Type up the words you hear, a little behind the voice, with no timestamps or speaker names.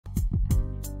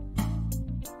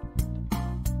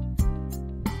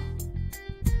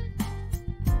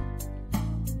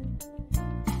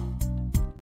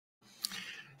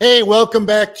Hey, welcome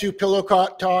back to Pillow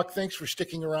Talk. Thanks for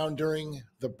sticking around during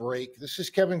the break. This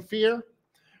is Kevin Fear,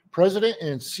 President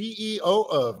and CEO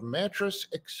of Mattress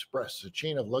Express, a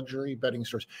chain of luxury bedding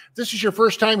stores. If this is your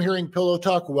first time hearing Pillow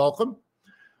Talk, welcome.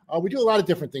 We do a lot of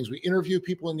different things. We interview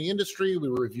people in the industry. We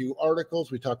review articles.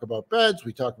 We talk about beds.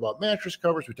 We talk about mattress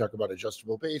covers. We talk about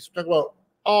adjustable base. We talk about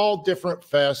all different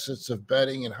facets of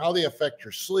bedding and how they affect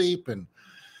your sleep and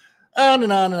on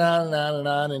and on and on and on and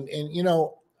on. And you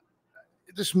know,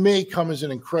 this may come as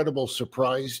an incredible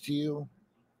surprise to you.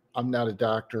 I'm not a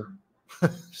doctor.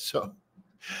 So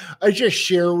I just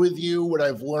share with you what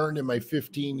I've learned in my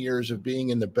 15 years of being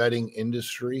in the bedding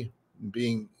industry,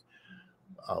 being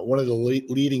one of the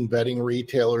leading bedding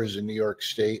retailers in New York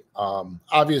State.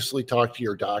 Obviously, talk to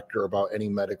your doctor about any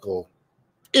medical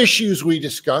issues we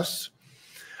discuss.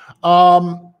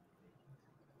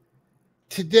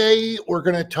 Today, we're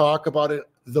going to talk about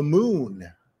the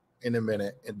moon in a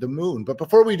minute, the moon. But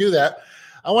before we do that,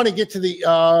 I want to get to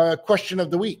the question of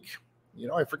the week. You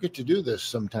know, I forget to do this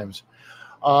sometimes.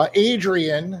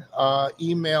 Adrian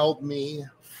emailed me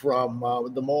from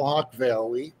the Mohawk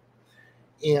Valley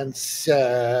and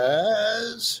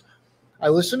says, I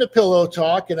listen to Pillow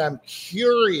Talk and I'm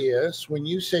curious, when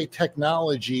you say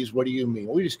technologies, what do you mean?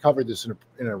 We just covered this in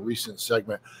a recent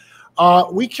segment.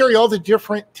 We carry all the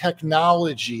different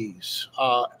technologies.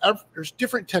 There's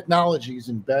different technologies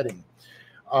in bedding,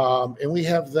 and we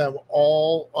have them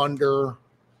all under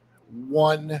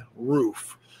one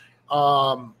roof.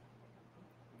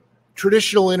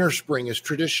 Traditional innerspring is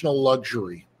traditional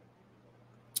luxury.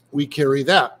 We carry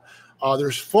that.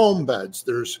 There's foam beds.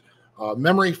 There's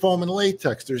memory foam and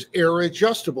latex. There's air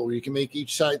adjustable, where you can make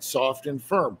each side soft and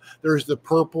firm. There's the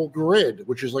purple grid,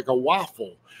 which is like a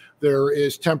waffle. There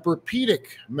is Tempur-Pedic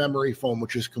memory foam,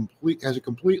 which is has a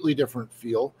completely different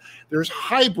feel. There's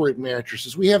hybrid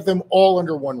mattresses. We have them all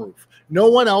under one roof. No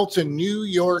one else in New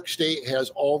York State has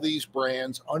all these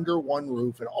brands under one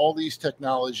roof and all these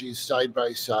technologies side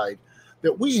by side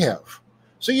that we have.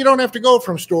 So you don't have to go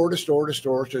from store to store to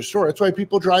store to store. That's why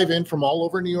people drive in from all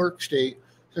over New York State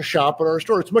to shop at our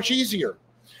store. It's much easier.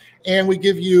 And we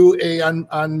give you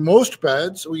on most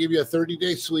beds, we give you a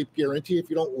 30-day sleep guarantee. If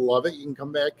you don't love it, you can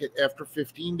come back after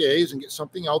 15 days and get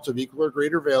something else of equal or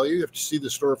greater value. You have to see the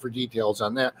store for details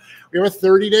on that. We have a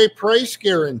 30-day price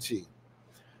guarantee.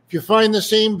 If you find the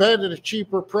same bed at a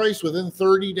cheaper price within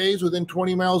 30 days, within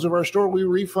 20 miles of our store, we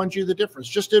refund you the difference.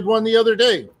 Just did one the other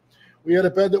day. We had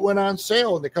a bed that went on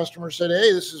sale, and the customer said,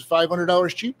 hey, this is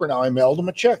 $500 cheaper now. I mailed them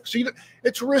a check. So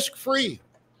it's risk-free.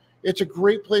 It's a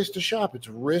great place to shop. It's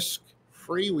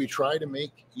risk-free. We try to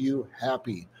make you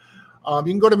happy. You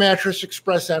can go to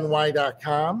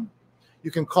mattressexpressny.com. You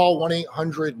can call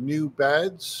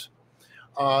 1-800-NEW-BEDS.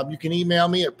 You can email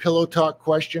me at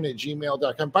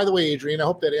pillowtalkquestion@gmail.com. By the way, Adrian, I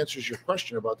hope that answers your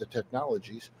question about the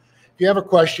technologies. If you have a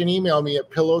question, email me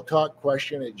at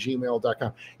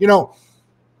pillowtalkquestion@gmail.com. You know,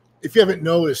 if you haven't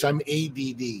noticed, I'm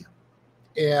ADD,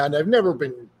 and I've never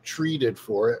been treated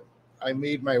for it. I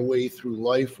made my way through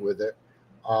life with it.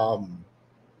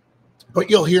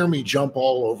 But you'll hear me jump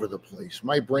all over the place.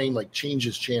 My brain like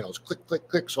changes channels, click, click,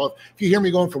 click. So if you hear me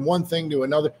going from one thing to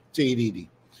another, it's ADD.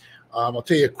 I'll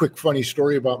tell you a quick funny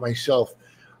story about myself.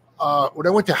 When I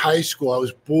went to high school, I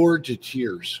was bored to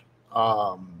tears.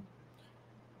 And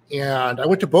I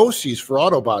went to BOCES for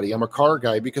auto body. I'm a car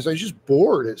guy because I was just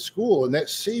bored at school, and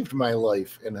that saved my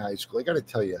life in high school. I got to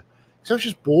tell you, because I was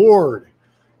just bored.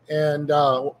 And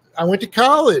I went to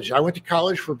college. I went to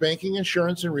college for banking,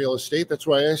 insurance, and real estate. That's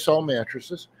why I sell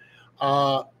mattresses.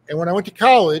 And when I went to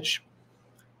college,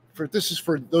 this is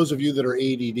for those of you that are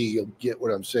ADD, you'll get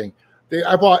what I'm saying.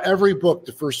 I bought every book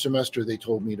the first semester they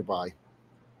told me to buy.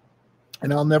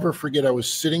 And I'll never forget, I was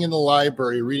sitting in the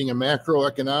library reading a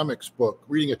macroeconomics book,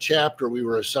 reading a chapter we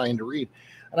were assigned to read.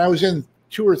 And I was in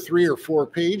 2 or 3 or 4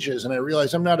 pages, and I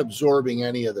realized I'm not absorbing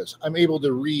any of this. I'm able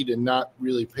to read and not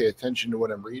really pay attention to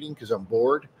what I'm reading because I'm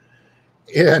bored.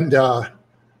 And from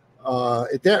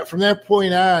that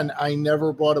point on, I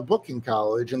never bought a book in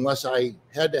college unless I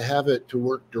had to have it to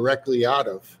work directly out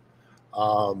of.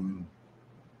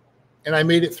 And I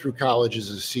made it through college as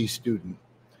a C student.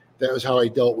 That was how I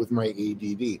dealt with my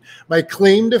ADD. My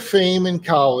claim to fame in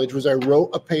college was I wrote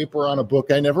a paper on a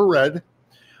book I never read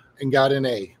and got an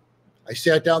A. I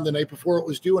sat down the night before it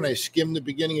was due and I skimmed the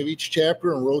beginning of each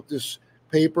chapter and wrote this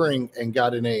paper and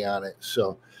got an A on it.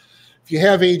 So if you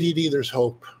have ADD, there's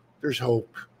hope. There's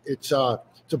hope. It's a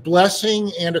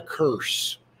blessing and a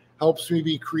curse. Helps me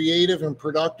be creative and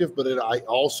productive, but it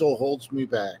also holds me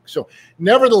back. So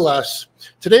nevertheless,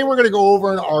 today we're going to go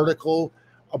over an article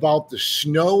about the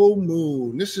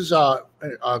Snowmoon. This is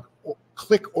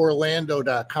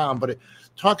clickorlando.com, but it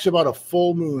talks about a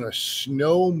full moon, a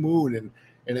snow moon,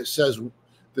 and it says,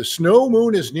 the snow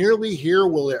moon is nearly here.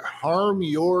 Will it harm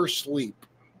your sleep?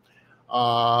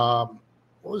 What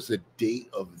was the date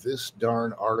of this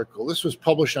darn article? This was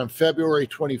published on February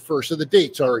 21st, so the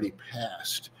date's already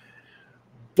passed.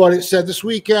 But it said this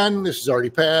weekend, this is already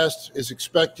passed, is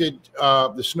expected,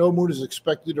 the snow moon is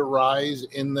expected to rise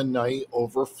in the night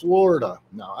over Florida.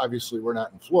 Now, obviously, we're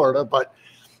not in Florida, but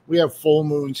we have full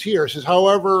moons here. It says,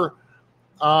 however,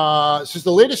 the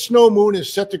latest snow moon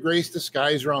is set to grace the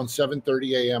skies around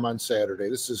 7:30 a.m. on Saturday.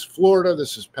 This is Florida.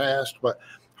 This is past. But,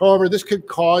 however, this could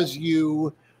cause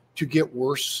you to get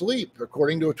worse sleep.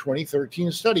 According to a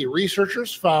 2013 study,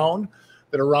 researchers found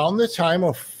that around the time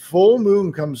a full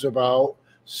moon comes about,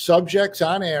 subjects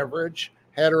on average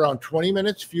had around 20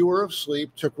 minutes fewer of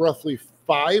sleep, took roughly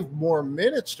 5 more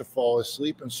minutes to fall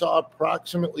asleep, and saw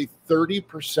approximately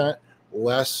 30%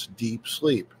 less deep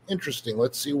sleep. Interesting.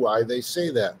 Let's see why they say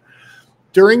that.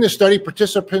 During the study,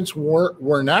 participants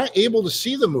were not able to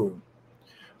see the moon,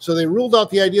 so they ruled out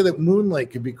the idea that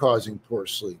moonlight could be causing poor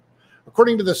sleep.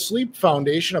 According to the Sleep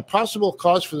Foundation, a possible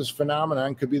cause for this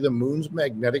phenomenon could be the moon's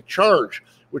magnetic charge,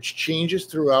 which changes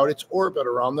throughout its orbit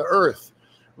around the Earth.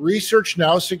 Research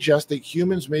now suggests that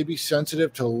humans may be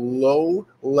sensitive to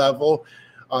low-level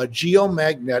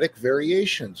geomagnetic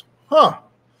variations.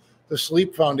 The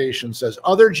Sleep Foundation says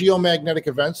other geomagnetic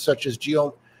events, such as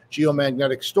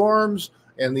geomagnetic storms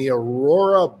and the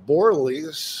aurora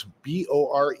borealis,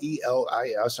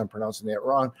 B-O-R-E-L-I-S, I'm pronouncing that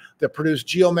wrong, that produce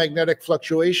geomagnetic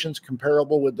fluctuations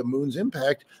comparable with the moon's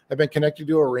impact, have been connected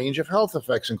to a range of health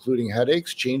effects, including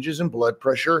headaches, changes in blood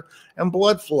pressure and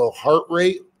blood flow, heart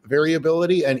rate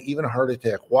variability, and even heart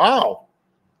attack. Wow.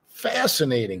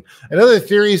 Fascinating. Another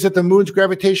theory is that the moon's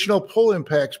gravitational pull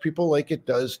impacts people like it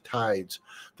does tides,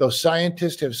 though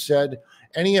scientists have said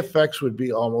any effects would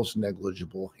be almost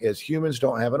negligible, as humans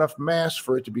don't have enough mass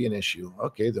for it to be an issue.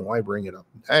 Okay, then why bring it up?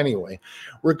 Anyway,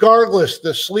 regardless,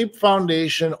 the Sleep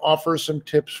Foundation offers some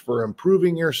tips for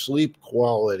improving your sleep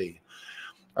quality.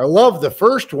 I love the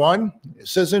first one. It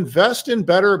says, invest in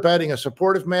better bedding. A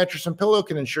supportive mattress and pillow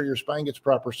can ensure your spine gets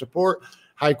proper support.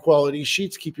 High quality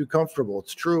sheets keep you comfortable.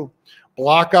 It's true.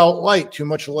 Block out light. Too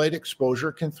much light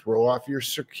exposure can throw off your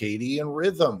circadian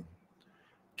rhythm.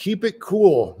 Keep it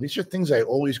cool. These are things I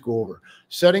always go over.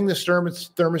 Setting the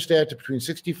thermostat to between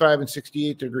 65 and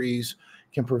 68 degrees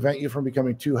can prevent you from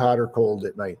becoming too hot or cold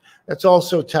at night. That's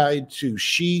also tied to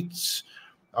sheets,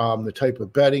 the type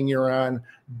of bedding you're on.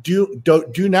 Do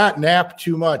not nap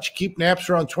too much. Keep naps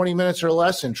around 20 minutes or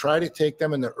less, and try to take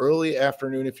them in the early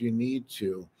afternoon if you need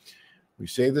to. We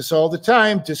say this all the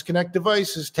time. Disconnect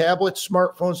devices, tablets,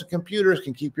 smartphones, and computers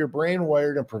can keep your brain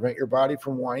wired and prevent your body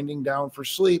from winding down for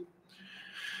sleep.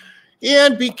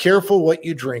 And be careful what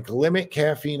you drink. Limit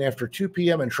caffeine after 2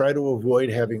 p.m. and try to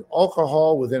avoid having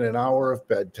alcohol within an hour of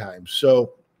bedtime.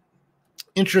 So,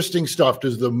 interesting stuff.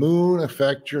 Does the moon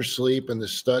affect your sleep? And the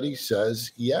study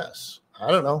says yes. I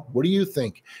don't know. What do you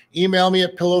think? Email me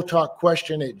at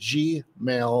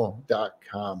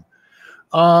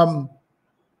pillowtalkquestion@gmail.com.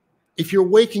 If you're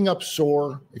waking up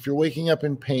sore, if you're waking up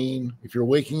in pain, if you're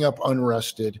waking up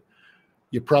unrested,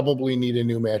 you probably need a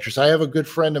new mattress. I have a good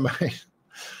friend of mine.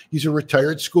 He's a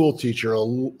retired school teacher,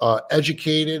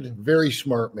 educated, very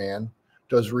smart man,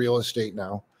 does real estate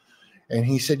now. And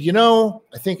he said,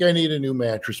 I think I need a new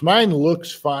mattress. Mine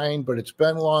looks fine, but it's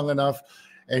been long enough.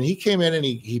 And he came in and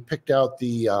he picked out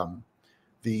the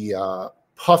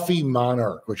Puffy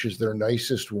Monarch, which is their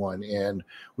nicest one. And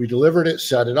we delivered it,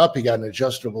 set it up. He got an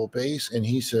adjustable base. And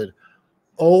he said,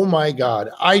 oh, my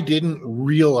God, I didn't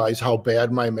realize how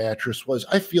bad my mattress was.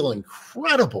 I feel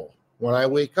incredible when I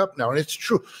wake up now. And it's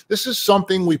true. This is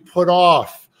something we put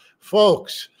off.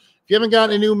 Folks, if you haven't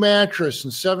gotten a new mattress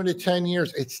in 7 to 10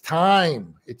 years, it's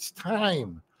time. It's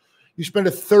time. You spend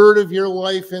a third of your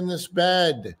life in this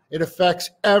bed. It affects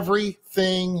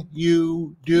everything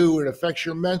you do. It affects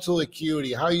your mental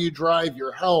acuity, how you drive,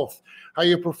 your health, how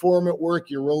you perform at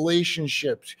work, your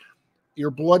relationships,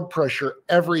 your blood pressure,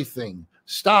 everything.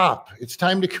 Stop. It's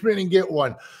time to come in and get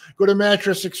one. Go to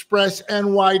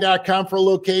mattressexpressny.com for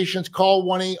locations. Call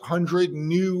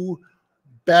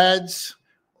 1-800-NEW-BEDS.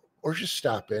 Or just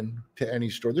stop in to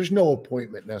any store. There's no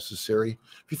appointment necessary.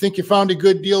 If you think you found a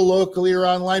good deal locally or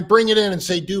online, bring it in and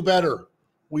say, do better.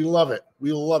 We love it.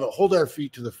 We love it. Hold our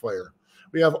feet to the fire.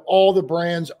 We have all the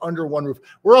brands under one roof.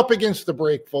 We're up against the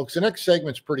break, folks. The next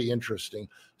segment's pretty interesting.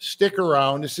 Stick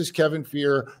around. This is Kevin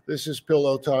Fear. This is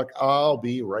Pillow Talk. I'll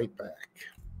be right back.